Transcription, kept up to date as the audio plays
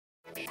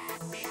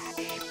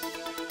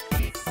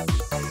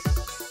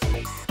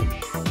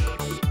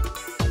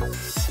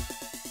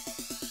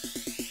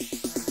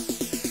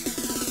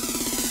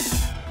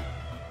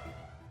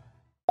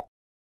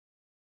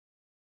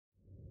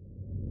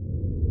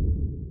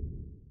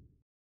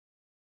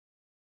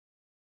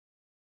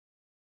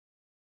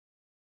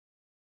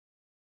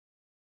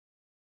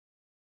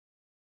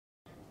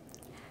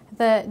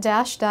The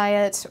DASH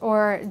diet,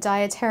 or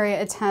Dietary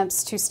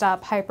Attempts to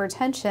Stop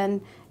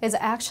Hypertension, is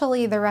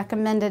actually the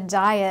recommended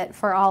diet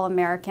for all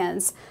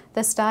Americans.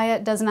 This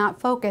diet does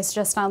not focus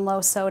just on low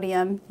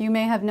sodium. You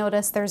may have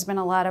noticed there's been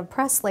a lot of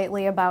press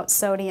lately about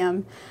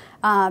sodium.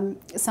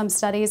 Some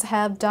studies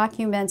have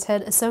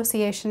documented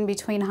association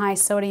between high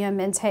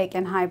sodium intake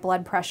and high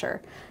blood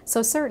pressure.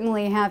 So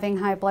certainly having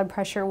high blood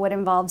pressure would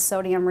involve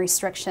sodium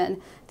restriction.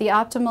 The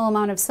optimal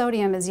amount of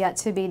sodium is yet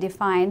to be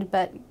defined,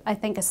 but I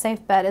think a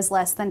safe bet is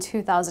less than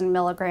 2,000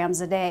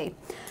 milligrams a day.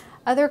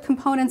 Other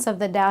components of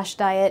the DASH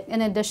diet,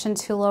 in addition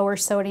to lower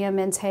sodium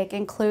intake,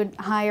 include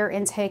higher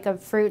intake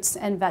of fruits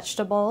and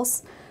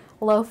vegetables,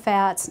 low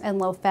fat, and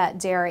low fat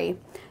dairy.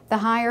 The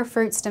higher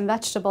fruits and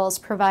vegetables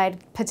provide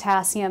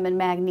potassium and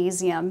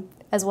magnesium,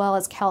 as well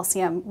as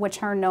calcium,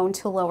 which are known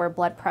to lower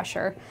blood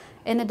pressure.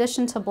 In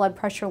addition to blood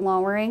pressure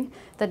lowering,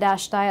 the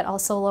DASH diet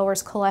also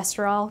lowers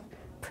cholesterol,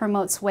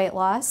 promotes weight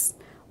loss,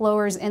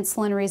 lowers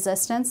insulin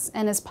resistance,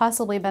 and is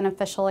possibly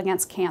beneficial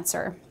against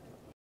cancer.